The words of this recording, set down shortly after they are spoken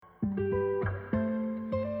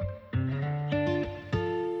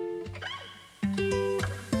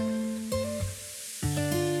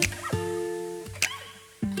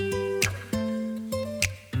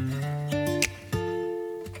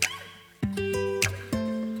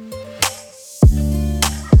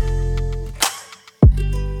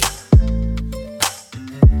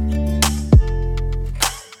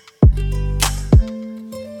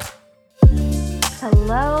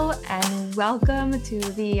Hello and welcome to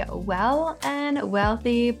the Well and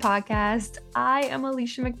Wealthy podcast. I am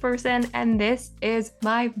Alicia McPherson and this is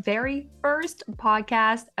my very first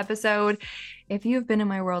podcast episode. If you've been in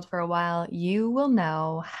my world for a while, you will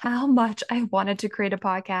know how much I wanted to create a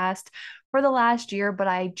podcast for the last year, but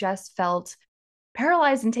I just felt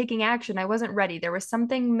paralyzed in taking action. I wasn't ready. There was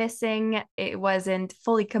something missing. It wasn't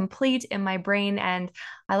fully complete in my brain. And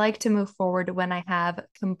I like to move forward when I have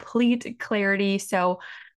complete clarity. So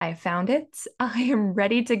I found it. I am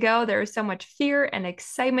ready to go. There is so much fear and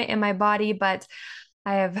excitement in my body, but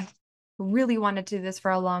I have really wanted to do this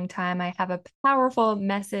for a long time. I have a powerful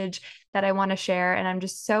message that I want to share. And I'm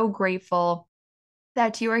just so grateful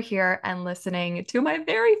that you are here and listening to my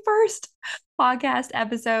very first podcast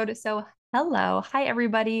episode. So hello. Hi,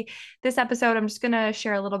 everybody. This episode, I'm just going to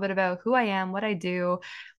share a little bit about who I am, what I do,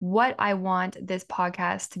 what I want this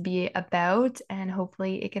podcast to be about, and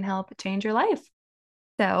hopefully it can help change your life.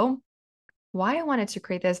 So, why I wanted to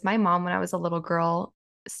create this, my mom, when I was a little girl,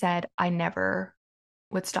 said I never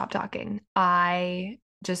would stop talking. I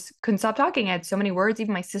just couldn't stop talking. I had so many words.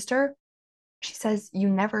 Even my sister, she says, you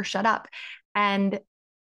never shut up. And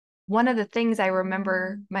one of the things I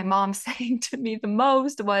remember my mom saying to me the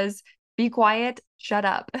most was, be quiet, shut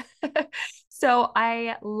up. So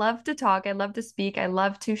I love to talk. I love to speak. I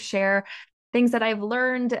love to share things that I've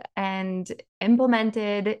learned and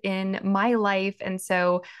implemented in my life. And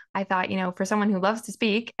so I thought, for someone who loves to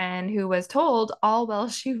speak and who was told all while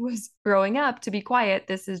she was growing up to be quiet,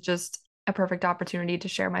 this is just a perfect opportunity to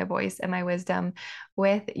share my voice and my wisdom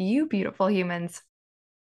with you beautiful humans.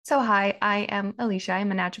 So hi, I am Alicia.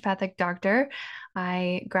 I'm a naturopathic doctor.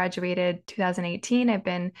 I graduated 2018. I've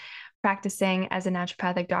been practicing as a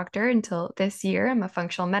naturopathic doctor until this year. I'm a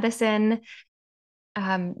functional medicine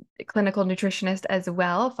clinical nutritionist as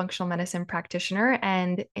well, functional medicine practitioner.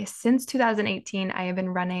 And since 2018, I have been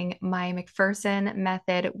running my McPherson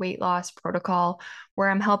Method weight loss protocol, where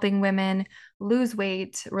I'm helping women lose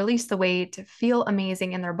weight, release the weight, feel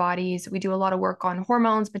amazing in their bodies. We do a lot of work on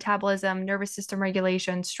hormones, metabolism, nervous system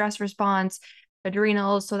regulation, stress response,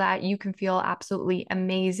 adrenals, so that you can feel absolutely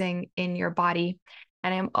amazing in your body.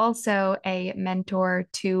 And I'm also a mentor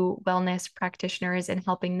to wellness practitioners and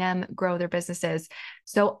helping them grow their businesses.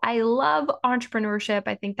 So I love entrepreneurship.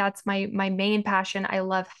 I think that's my main passion. I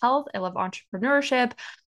love health. I love entrepreneurship.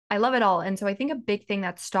 I love it all. And so I think a big thing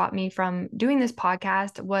that stopped me from doing this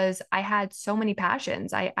podcast was I had so many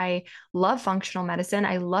passions. I love functional medicine.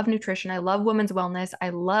 I love nutrition. I love women's wellness. I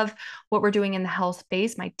love what we're doing in the health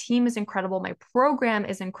space. My team is incredible. My program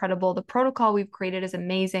is incredible. The protocol we've created is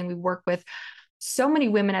amazing. We work with so many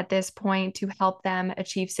women at this point to help them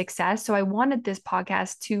achieve success. So I wanted this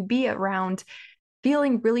podcast to be around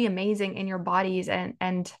feeling really amazing in your bodies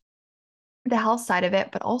and the health side of it,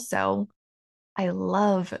 but also I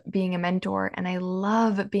love being a mentor and I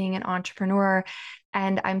love being an entrepreneur.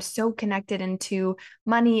 And I'm so connected into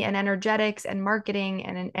money and energetics and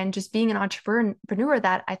marketing and just being an entrepreneur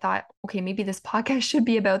that I thought, okay, maybe this podcast should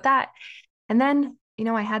be about that. And then,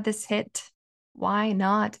 I had this hit. Why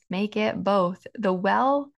not make it both the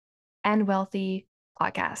Well and Wealthy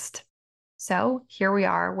podcast? So here we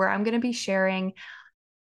are, where I'm going to be sharing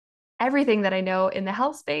everything that I know in the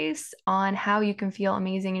health space on how you can feel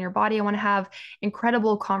amazing in your body. I want to have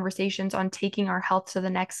incredible conversations on taking our health to the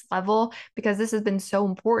next level, because this has been so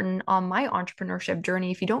important on my entrepreneurship journey.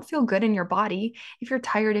 If you don't feel good in your body, if you're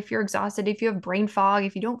tired, if you're exhausted, if you have brain fog,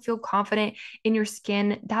 if you don't feel confident in your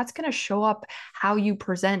skin, that's going to show up how you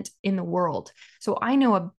present in the world. So I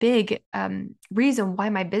know a big reason why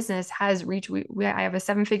my business has reached, I have a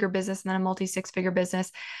 7-figure business and then a multi-6-figure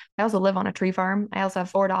business. I also live on a tree farm. I also have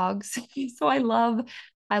 4 dogs. So I love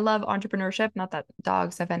entrepreneurship. Not that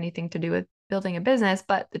dogs have anything to do with building a business,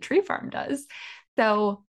 but the tree farm does.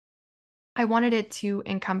 So I wanted it to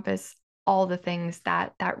encompass all the things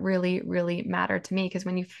that really, really matter to me. Because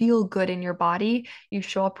when you feel good in your body, you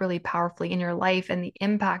show up really powerfully in your life, and the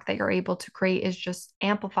impact that you're able to create is just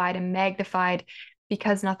amplified and magnified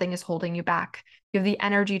because nothing is holding you back. You have the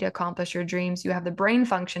energy to accomplish your dreams. You have the brain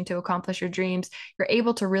function to accomplish your dreams. You're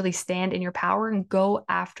able to really stand in your power and go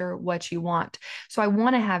after what you want. So I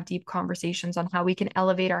want to have deep conversations on how we can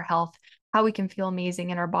elevate our health how we can feel amazing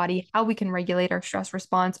in our body, how we can regulate our stress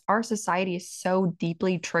response. Our society is so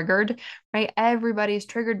deeply triggered, right? Everybody's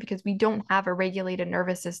triggered because we don't have a regulated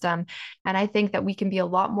nervous system. And I think that we can be a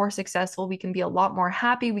lot more successful. We can be a lot more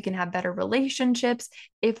happy. We can have better relationships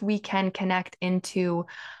if we can connect into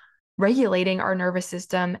regulating our nervous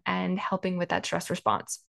system and helping with that stress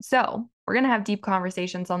response. So, we're going to have deep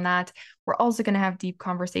conversations on that. We're also going to have deep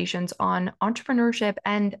conversations on entrepreneurship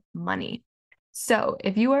and money. So,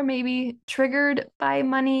 if you are maybe triggered by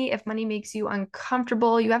money, if money makes you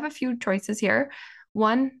uncomfortable, you have a few choices here.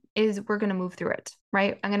 One is we're going to move through it,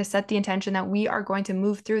 right? I'm going to set the intention that we are going to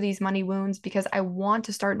move through these money wounds because I want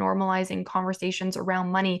to start normalizing conversations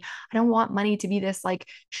around money. I don't want money to be this like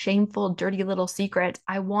shameful, dirty little secret.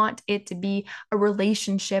 I want it to be a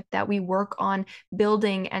relationship that we work on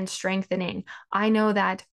building and strengthening. I know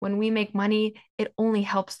that when we make money, it only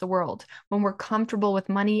helps the world. When we're comfortable with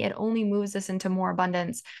money, it only moves us into more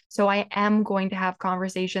abundance. So I am going to have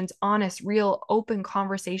conversations, honest, real, open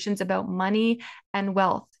conversations about money and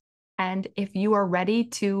wealth. And if you are ready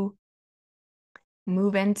to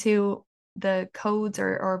move into the codes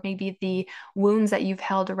or maybe the wounds that you've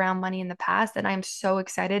held around money in the past, then I'm so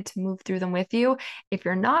excited to move through them with you. If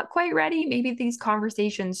you're not quite ready, maybe these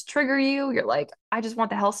conversations trigger you. You're like, I just want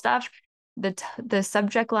the health stuff. The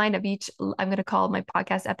subject line of each, I'm going to call my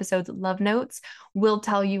podcast episodes love notes, will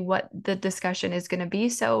tell you what the discussion is going to be.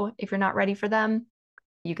 So if you're not ready for them,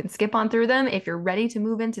 you can skip on through them. If you're ready to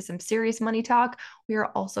move into some serious money talk, we are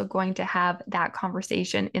also going to have that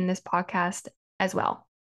conversation in this podcast as well.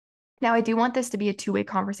 Now, I do want this to be a two-way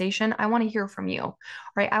conversation. I want to hear from you,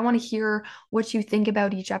 right? I want to hear what you think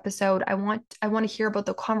about each episode. I want to hear about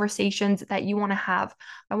the conversations that you want to have.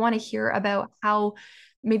 I want to hear about how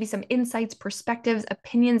maybe some insights, perspectives,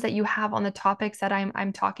 opinions that you have on the topics that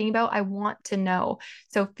I'm talking about. I want to know.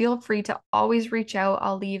 So feel free to always reach out.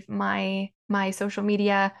 I'll leave my social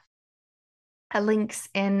media links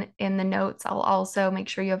in the notes. I'll also make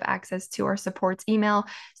sure you have access to our supports email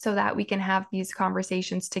so that we can have these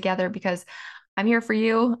conversations together because I'm here for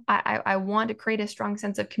you. I want to create a strong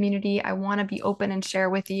sense of community. I want to be open and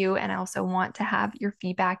share with you. And I also want to have your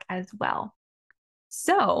feedback as well.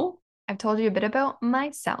 So I've told you a bit about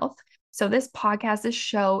myself. So this podcast, this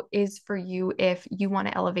show is for you if you want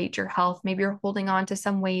to elevate your health. Maybe you're holding on to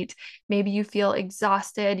some weight. Maybe you feel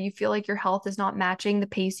exhausted. You feel like your health is not matching the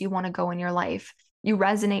pace you want to go in your life. You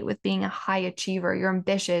resonate with being a high achiever. You're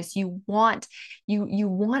ambitious. You want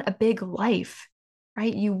a big life,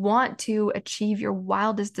 right? You want to achieve your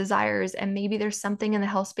wildest desires. And maybe there's something in the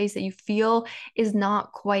health space that you feel is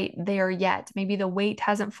not quite there yet. Maybe the weight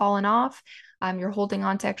hasn't fallen off. You're holding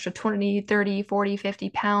on to extra 20, 30, 40,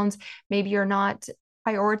 50 pounds. Maybe you're not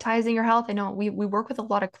prioritizing your health. I know we work with a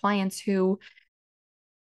lot of clients who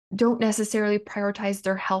don't necessarily prioritize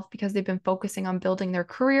their health because they've been focusing on building their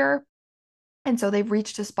career. And so they've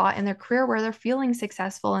reached a spot in their career where they're feeling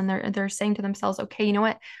successful and they're saying to themselves, okay, you know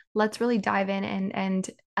what? Let's really dive in and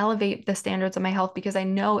elevate the standards of my health because I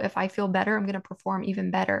know if I feel better, I'm going to perform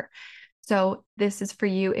even better. So this is for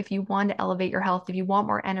you if you want to elevate your health, if you want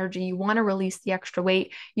more energy, you want to release the extra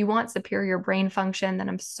weight, you want superior brain function, then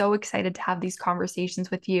I'm so excited to have these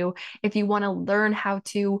conversations with you. If you want to learn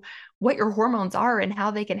what your hormones are and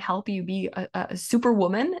how they can help you be a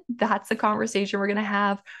superwoman, that's the conversation we're going to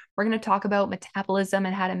have. We're going to talk about metabolism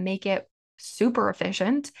and how to make it super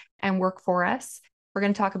efficient and work for us. We're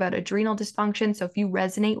going to talk about adrenal dysfunction. So if you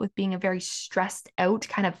resonate with being a very stressed out,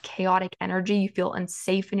 kind of chaotic energy, you feel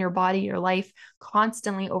unsafe in your body, your life,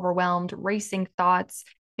 constantly overwhelmed, racing thoughts,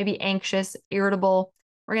 maybe anxious, irritable,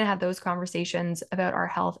 we're going to have those conversations about our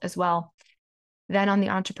health as well. Then on the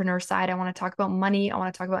entrepreneur side, I want to talk about money. I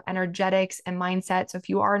want to talk about energetics and mindset. So if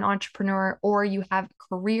you are an entrepreneur or you have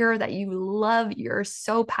a career that you love, you're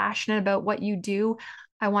so passionate about what you do,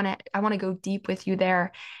 I want to go deep with you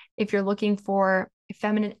there. If you're looking for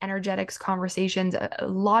feminine energetics conversations, a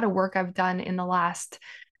lot of work I've done in the last,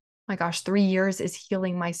 my gosh, 3 years is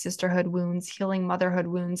healing my sisterhood wounds, healing motherhood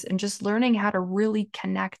wounds, and just learning how to really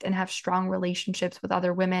connect and have strong relationships with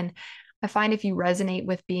other women. I find if you resonate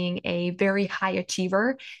with being a very high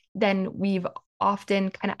achiever, then we've often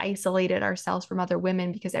kind of isolated ourselves from other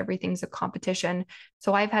women because everything's a competition.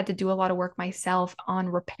 So I've had to do a lot of work myself on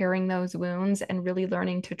repairing those wounds and really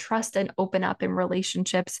learning to trust and open up in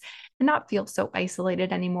relationships and not feel so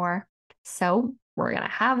isolated anymore. So we're going to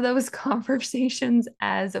have those conversations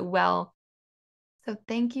as well. So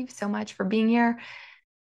thank you so much for being here.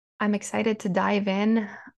 I'm excited to dive in.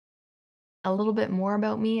 A little bit more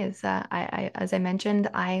about me is as I mentioned,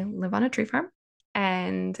 I live on a tree farm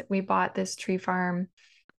and we bought this tree farm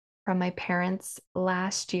from my parents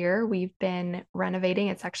last year. We've been renovating.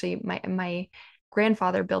 It's actually my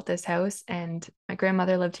grandfather built this house and my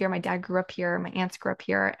grandmother lived here. My dad grew up here, my aunts grew up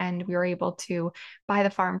here, and we were able to buy the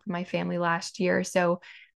farm for my family last year. So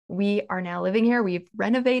we are now living here. We've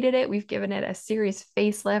renovated it. We've given it a serious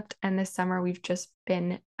facelift. And this summer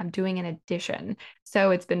I'm doing an addition.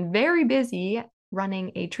 So it's been very busy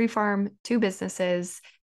running a tree farm, two businesses,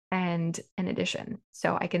 and an addition.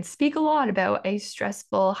 So I can speak a lot about a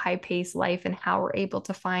stressful, high-paced life and how we're able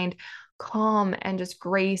to find calm and just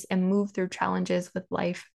grace and move through challenges with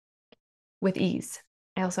life with ease.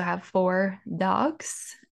 I also have 4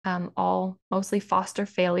 dogs, all mostly foster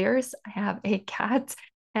failures. I have a cat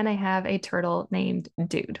and I have a turtle named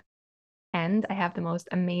Dude. And I have the most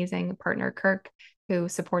amazing partner, Kirk, who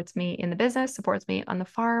supports me in the business, supports me on the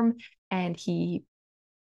farm, and he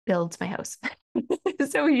builds my house.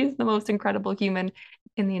 So he's the most incredible human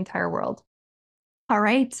in the entire world. All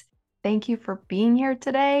right. Thank you for being here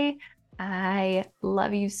today. I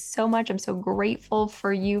love you so much. I'm so grateful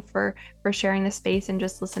for you for sharing the space and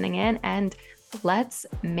just listening in. And let's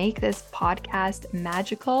make this podcast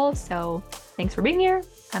magical. So thanks for being here.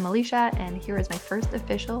 I'm Alicia, and here is my first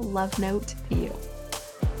official love note to you.